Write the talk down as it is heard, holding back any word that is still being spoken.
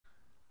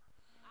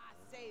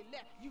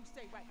left, you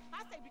say right.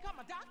 I say become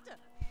a doctor.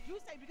 You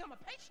say become a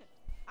patient.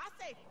 I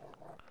say,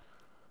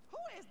 who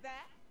is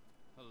that?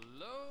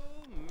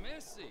 Hello,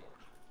 Missy.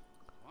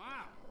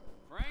 Wow,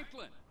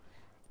 Franklin.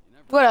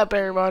 What up,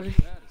 everybody?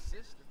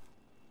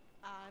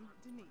 I'm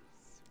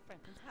Denise,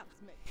 Franklin's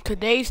housemate.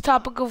 Today's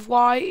topic of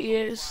why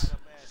is,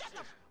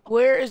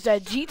 where is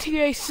that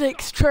GTA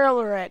 6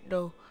 trailer at,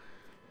 though?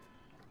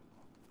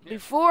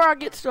 Before I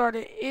get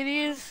started,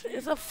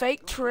 it's a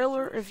fake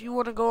trailer. If you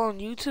want to go on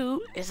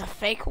YouTube, it's a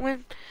fake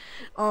one.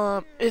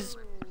 It's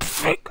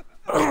fake.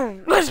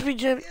 Let's be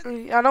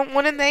Jimmy. I don't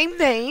want to name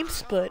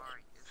names, but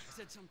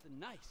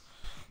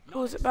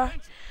who is it by?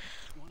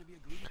 You want to be a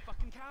greedy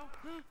fucking cow?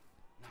 Huh?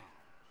 No.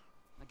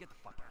 Now get the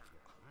fuck out of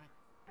here, all right?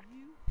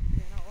 You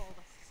and all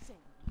the same.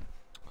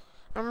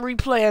 I'm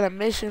replaying a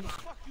mission.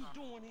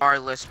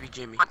 Alright, let's be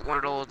Jimmy. One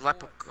of those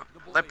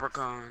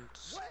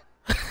leprechauns.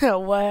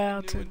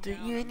 Wow,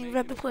 you ain't even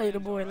have to play the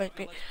boy like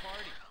that.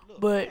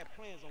 But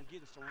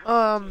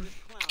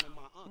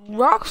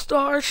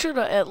Rockstar should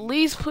have at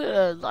least put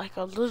a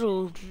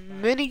little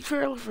mini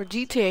trailer for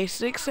GTA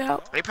 6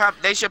 out.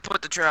 They should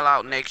put the trailer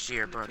out next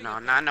year, bro. No,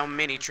 not no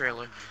mini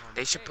trailer.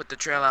 They should put the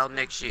trailer out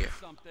next year.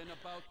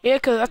 Yeah,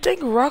 cause I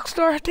think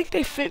Rockstar,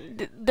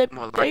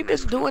 they've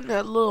been doing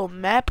that little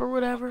map or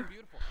whatever.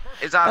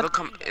 It's either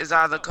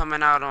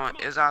coming out on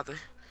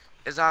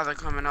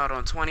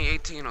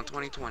 2018 or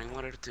 2020,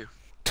 one of the two.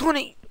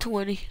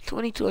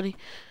 2020,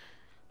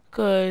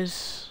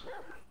 cause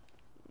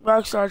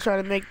Rockstar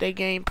trying to make their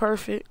game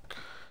perfect,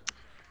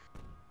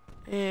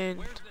 and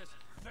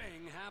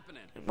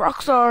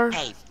Rockstar.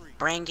 Hey,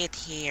 bring it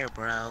here,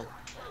 bro.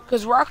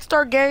 Cause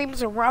Rockstar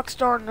Games and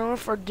Rockstar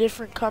North are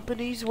different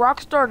companies.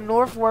 Rockstar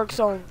North works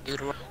on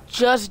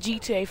just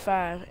GTA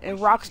 5, and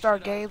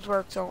Rockstar Games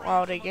works on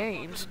all their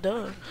games.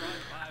 Duh.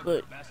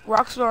 But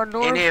Rockstar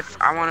North. And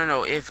if I want to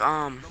know if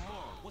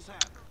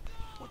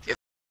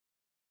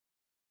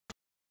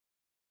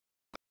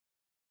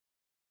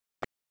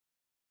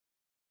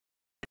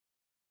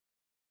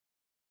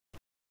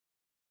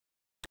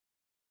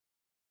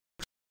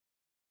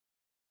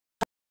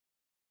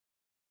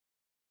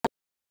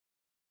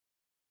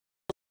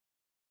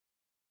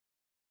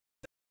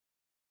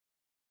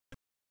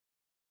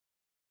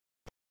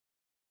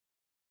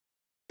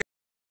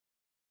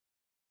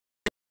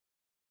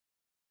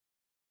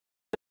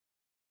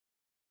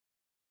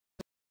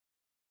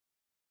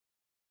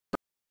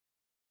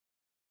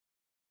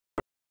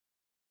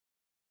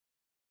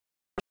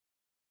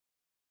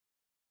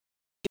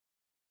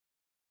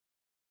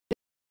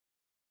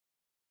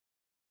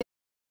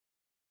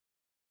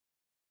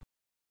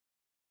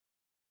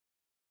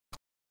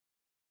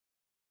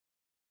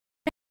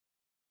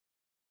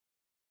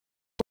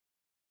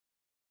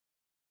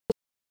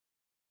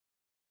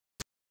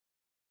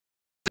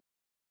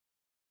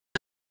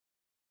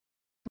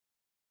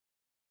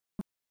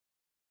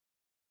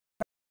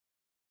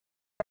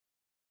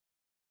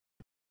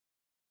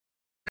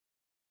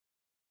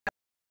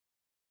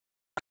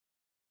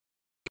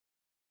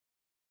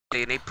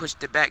they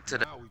pushed it back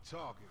to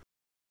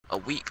a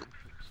week,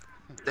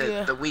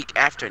 the week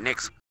after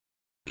next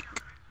week.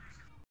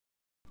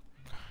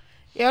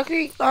 Yeah, I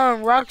think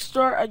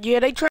Rockstar. Yeah,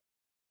 they tried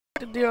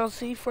the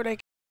DLC for they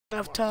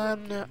enough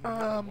time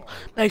to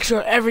make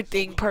sure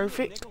everything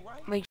perfect.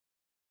 Make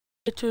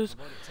sure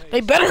they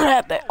better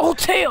have that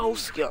hotel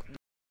skill.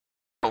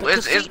 Oh,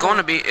 it's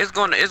gonna be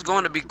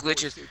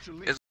glitches.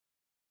 It's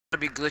gonna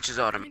be glitches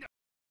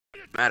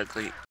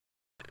automatically.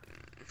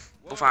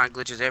 We'll find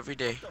glitches every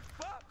day.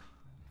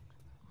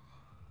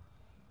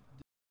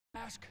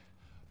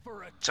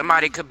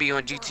 Somebody could be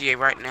on GTA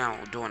right now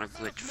doing a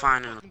glitch,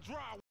 finding a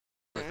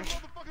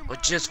glitch, or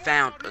just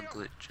found a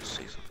glitch. Just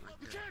say something like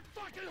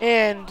that.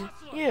 And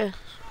yeah,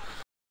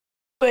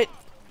 but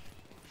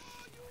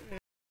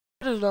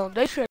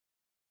they should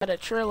have a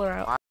trailer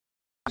out.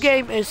 The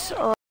game is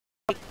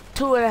like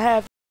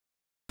 2.5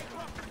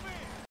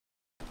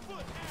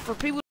 for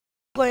people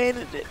playing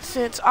it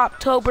since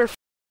October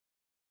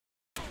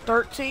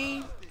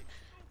 13.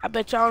 I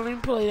bet y'all don't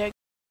even play that.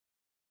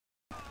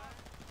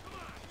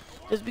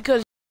 It's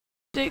because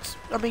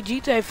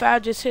GTA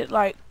 5 just hit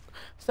like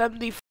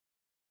 70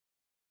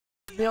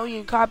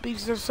 million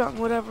copies or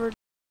something, whatever.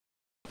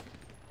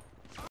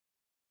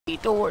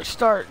 Need to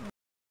start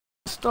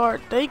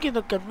thanking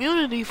the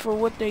community for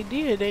what they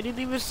did. They didn't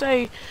even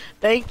say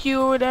thank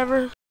you or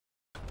whatever.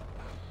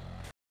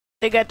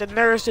 They got the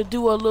nerves to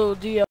do a little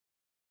deal.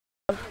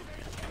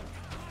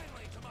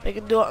 They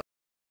can do it.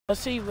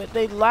 See, but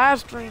they live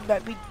stream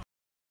that be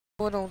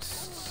going on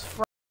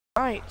Friday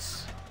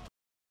nights.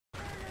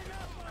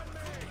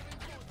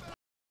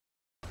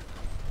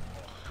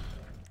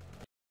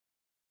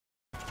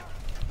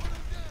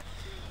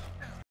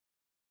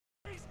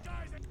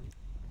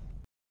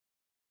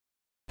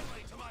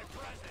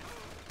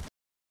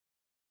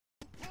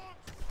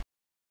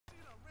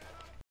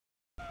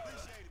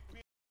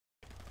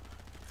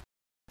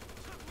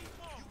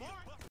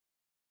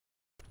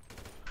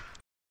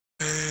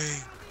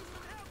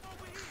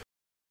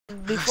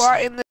 Before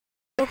I end the,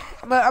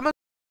 I'm gonna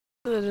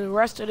do the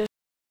rest of this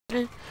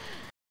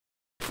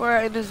for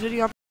in this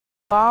video, I'm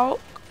vlog.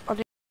 I'm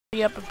gonna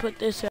hurry up and put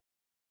this out.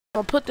 I'm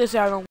gonna put this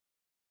out on.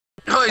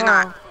 No, he's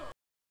not.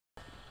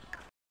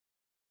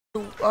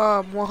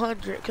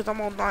 100, because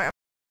I'm on 9. If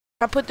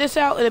I put this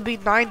out, it'll be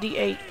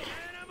 98.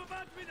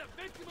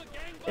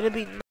 It'll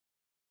be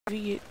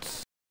 90.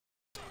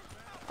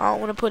 I don't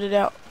want to put it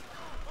out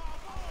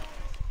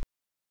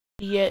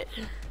yet.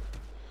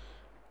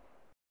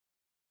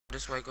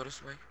 This way, go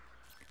this way.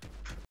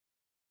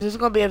 This is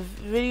gonna be a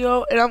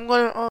video, and I'm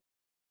gonna I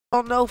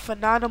don't know,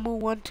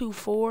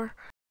 Phenomenal124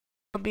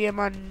 gonna be in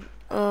my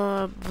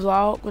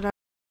vlog when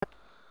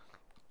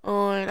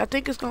I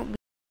think it's gonna be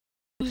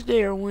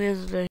Tuesday or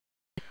Wednesday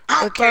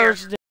or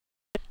Thursday.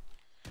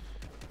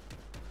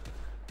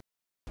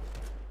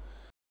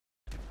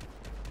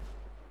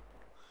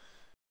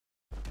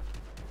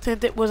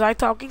 Was I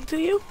talking to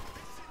you?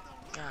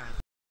 God.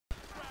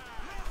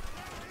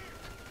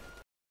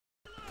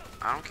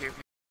 I don't care if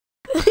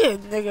you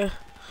nigga.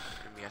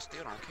 I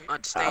still don't care.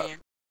 Understand?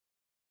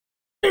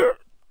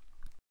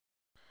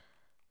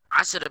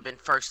 I should have been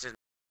first in.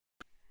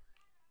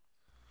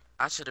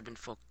 I should have been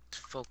focused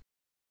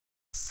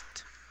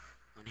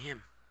on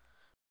him.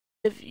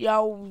 If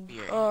y'all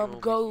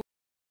go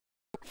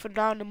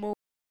Phenomenal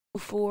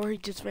 4, he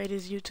just made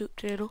his YouTube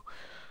channel.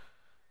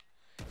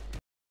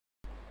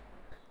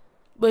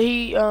 But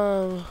he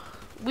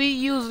we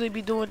usually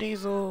be doing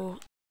these little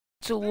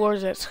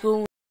awards at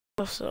school,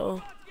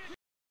 so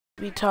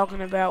be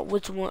talking about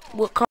what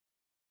comes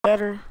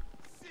better.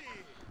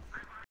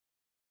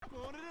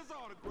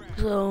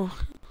 So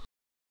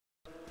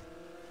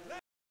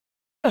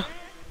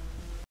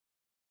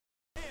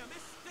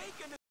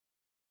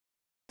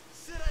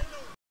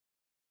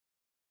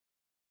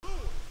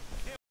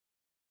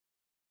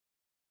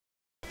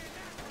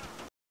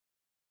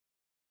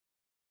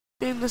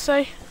anything to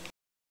say?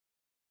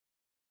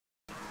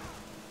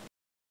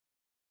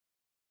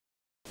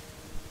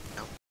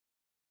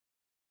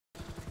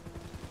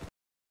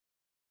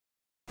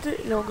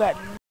 You don't got.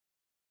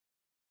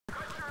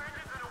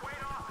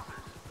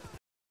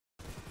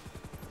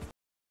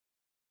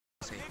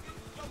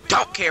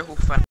 Don't care who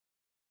fucking.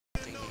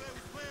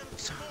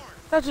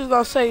 I was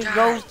gonna say God.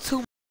 Go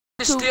to.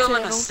 It's still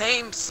in the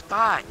same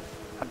spot.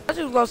 I was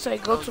gonna say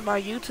go to my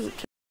YouTube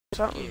channel or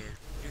something. Yeah,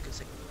 you can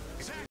say.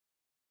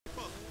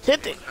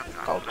 Hit it.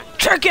 Go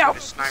check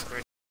out.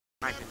 Sniper.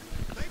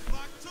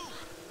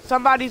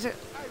 Somebody's in.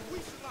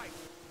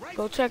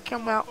 Go check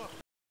him out.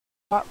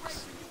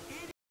 Box.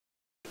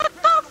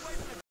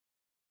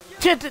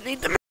 Tinted need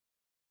the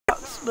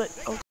box, but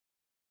okay.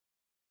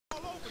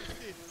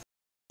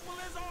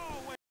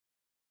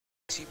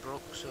 He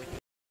broke, so you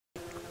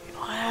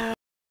Wow.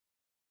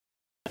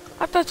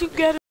 I thought you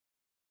get it.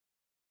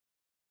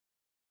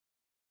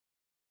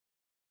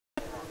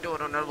 do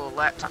it on that little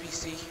laptop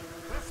PC.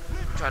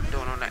 Try to do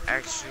it on the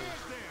actual.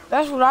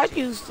 That's what I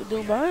used to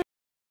do, man.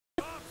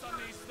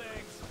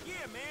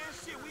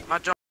 My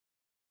job.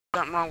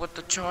 Something wrong with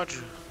the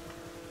charger.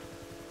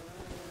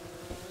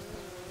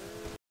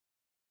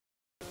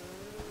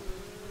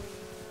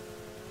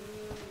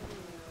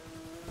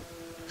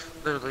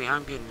 Literally,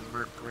 I'm getting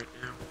murked right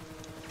now.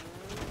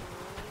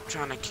 I'm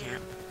trying to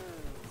camp.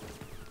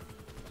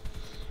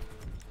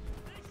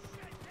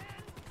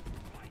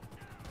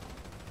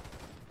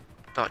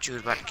 Thought you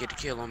was about to get a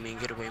kill on me and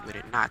get away with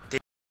it. Not this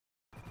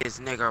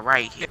nigga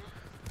right here.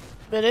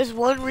 But there's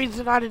one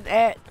reason I didn't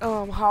add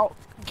Hawk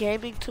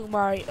Gaming to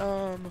my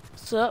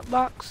sub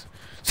box.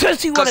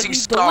 Since he wanna be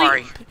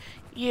deleting.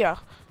 Yeah.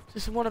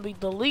 Just wanna be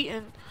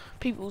deleting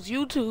people's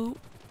YouTube.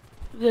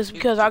 Just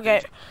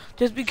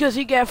because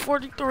he got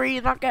 43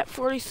 and I got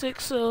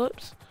 46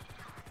 subs.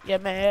 Yeah,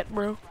 mad,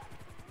 bro.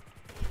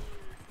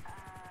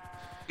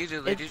 He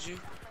deleted you?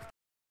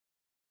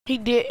 He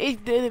did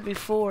it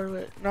before,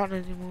 but not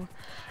anymore.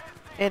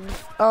 And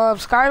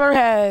Skylar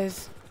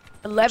has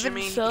 11 what you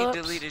mean subs.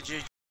 He deleted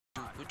your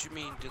YouTube? What you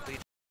mean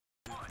deleted?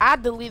 I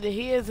deleted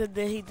his and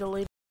then he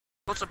deleted.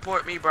 Don't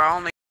support me, bro. I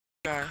only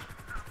got.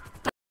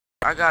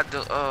 I got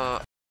the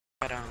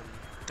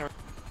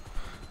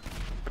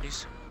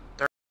 30s,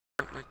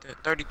 like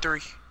that.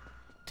 33.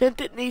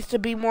 Tinted needs to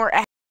be more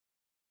active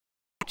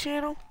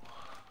channel.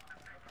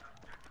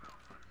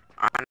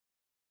 I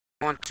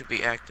want to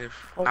be active.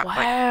 Oh, Not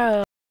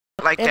wow.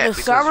 like In that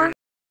the summer?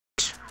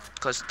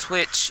 Because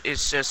Twitch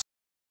is just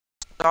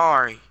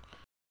sorry.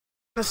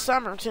 The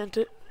summer,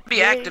 Tinted.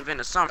 Be active in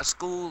the summer,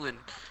 school, and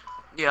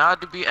yeah, I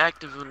had to be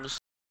active in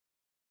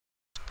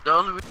the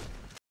only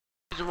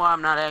reason why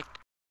I'm not active on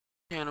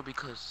the channel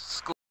because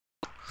school,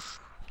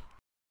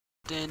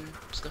 then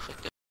stuff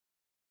like that.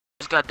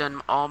 Just got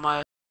done all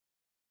my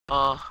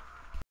got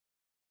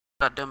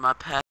done my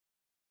path,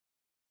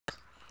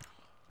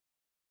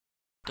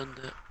 done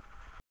that.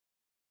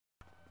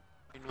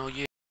 You know,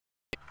 yeah.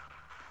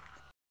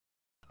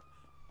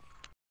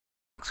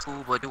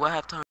 School, but do I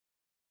have time?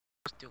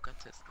 Still got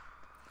this.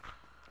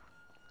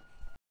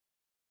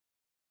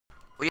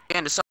 Well, yeah,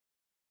 in the summer,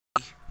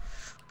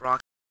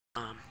 Brock,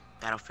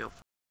 Battlefield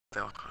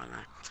 4. I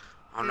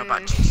don't know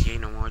about GTA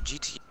no more.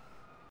 GTA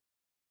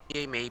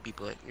Yeah, maybe,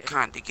 but it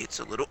kinda gets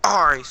a little.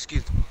 Alright,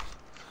 excuse me.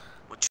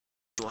 What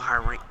you a high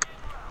rank?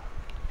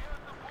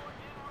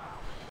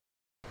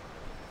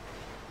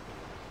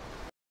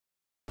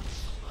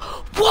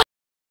 What?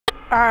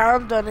 Alright,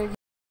 I'm done.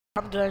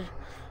 I'm done.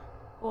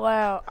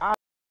 Wow, I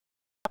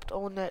hopped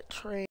on that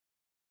train.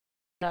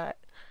 But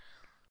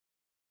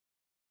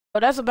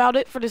that's about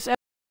it for this episode.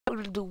 I'm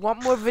gonna do one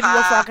more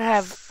video so I can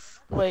have.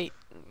 Wait.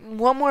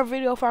 One more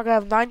video so I can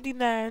have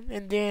 99,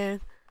 and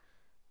then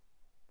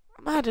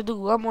I'm gonna have to do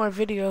one more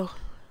video.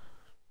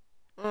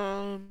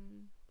 I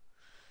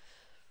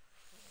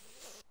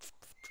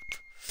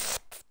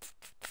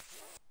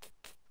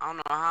don't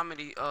know how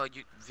many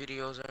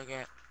videos I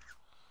got.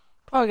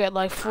 probably got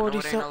like I know 40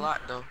 it ain't a something.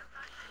 lot though.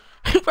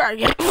 Probably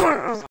got.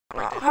 Something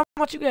like that. How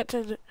much you got,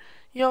 Tenzin?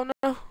 You don't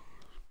know?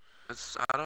 I don't